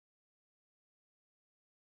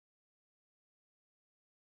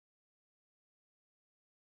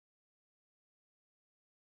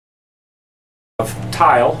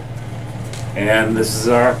tile, and this is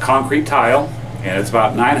our concrete tile, and it's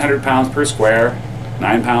about 900 pounds per square,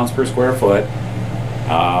 9 pounds per square foot,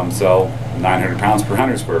 so 900 pounds per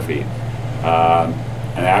 100 square feet.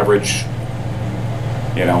 An average,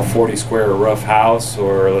 40 square roof house,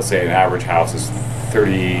 or let's say an average house is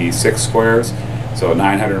 36 squares, so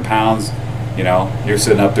 900 pounds, you're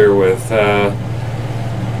sitting up there with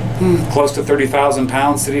close to 30,000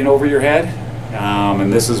 pounds sitting over your head.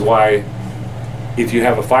 And this is why, if you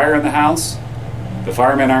have a fire in the house, the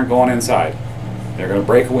firemen aren't going inside. They're going to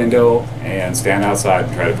break a window and stand outside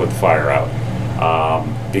and try to put the fire out.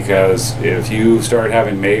 Because if you start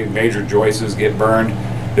having major joists get burned,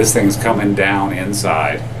 this thing's coming down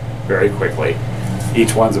inside very quickly.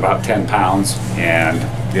 Each one's about 10 pounds, and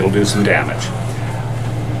it'll do some damage.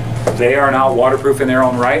 They are not waterproof in their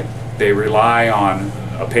own right. They rely on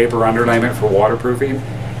a paper underlayment for waterproofing.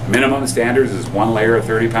 Minimum standards is 1 layer of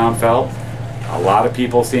 30-pound felt. A lot of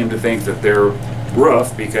people seem to think that their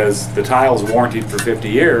roof, because the tile's warranted for 50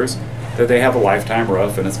 years, that they have a lifetime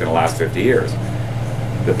roof and it's going to last 50 years.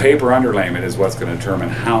 The paper underlayment is what's going to determine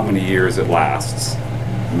how many years it lasts.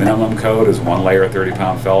 Minimum code is 1 layer of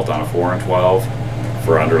 30-pound felt on a 4 and 12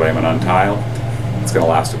 for underlayment on tile. It's going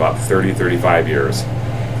to last about 30-35 years.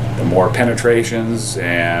 The more penetrations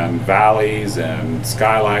and valleys and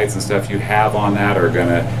skylights and stuff you have on that are going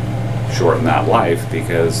to shorten that life,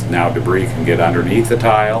 because now debris can get underneath the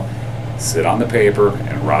tile, sit on the paper,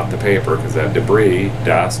 and rot the paper, because that debris,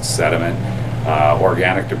 dust, sediment,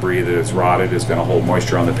 organic debris that is rotted is going to hold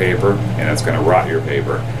moisture on the paper, and it's going to rot your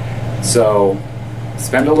paper. So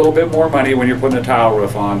spend a little bit more money when you're putting a tile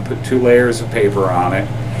roof on. Put 2 layers of paper on it.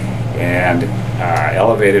 And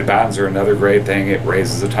elevated battens are another great thing. It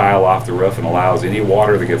raises the tile off the roof and allows any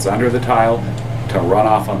water that gets under the tile to run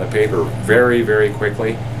off on the paper very, very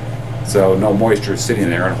quickly. So no moisture is sitting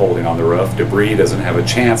there and holding on the roof. Debris doesn't have a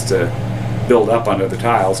chance to build up under the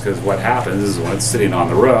tiles, because what happens is when it's sitting on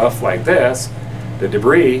the roof like this, the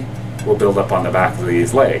debris will build up on the back of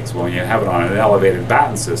these legs. When you have it on an elevated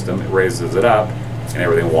batten system, it raises it up and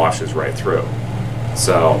everything washes right through.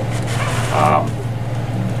 So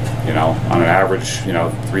on an average,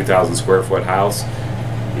 3,000 square foot house,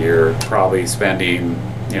 you're probably spending,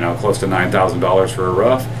 close to $9,000 for a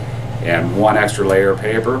roof, and 1 extra layer of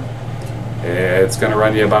paper, it's going to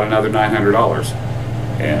run you about another $900.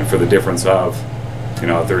 And for the difference of, a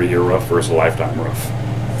 30-year roof versus a lifetime roof.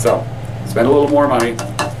 So spend a little more money,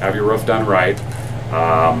 have your roof done right.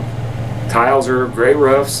 Tiles are great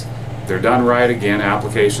roofs. They're done right, again,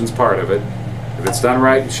 application's part of it. If it's done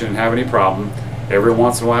right, you shouldn't have any problem. Every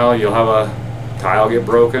once in a while you'll have a tile get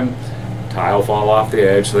broken, tile fall off the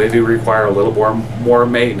edge, so they do require a little more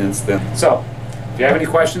maintenance than. So if you have any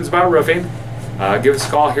questions about roofing, give us a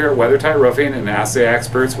call here at Weathertight Roofing and ask the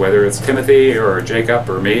experts, whether it's Timothy or Jacob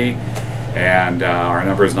or me, and our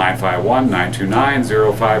number is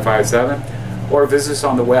 951-929-0557, or visit us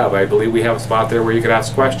on the web. I believe we have a spot there where you could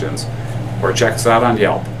ask questions, or check us out on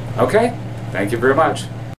Yelp. Okay, thank you very much.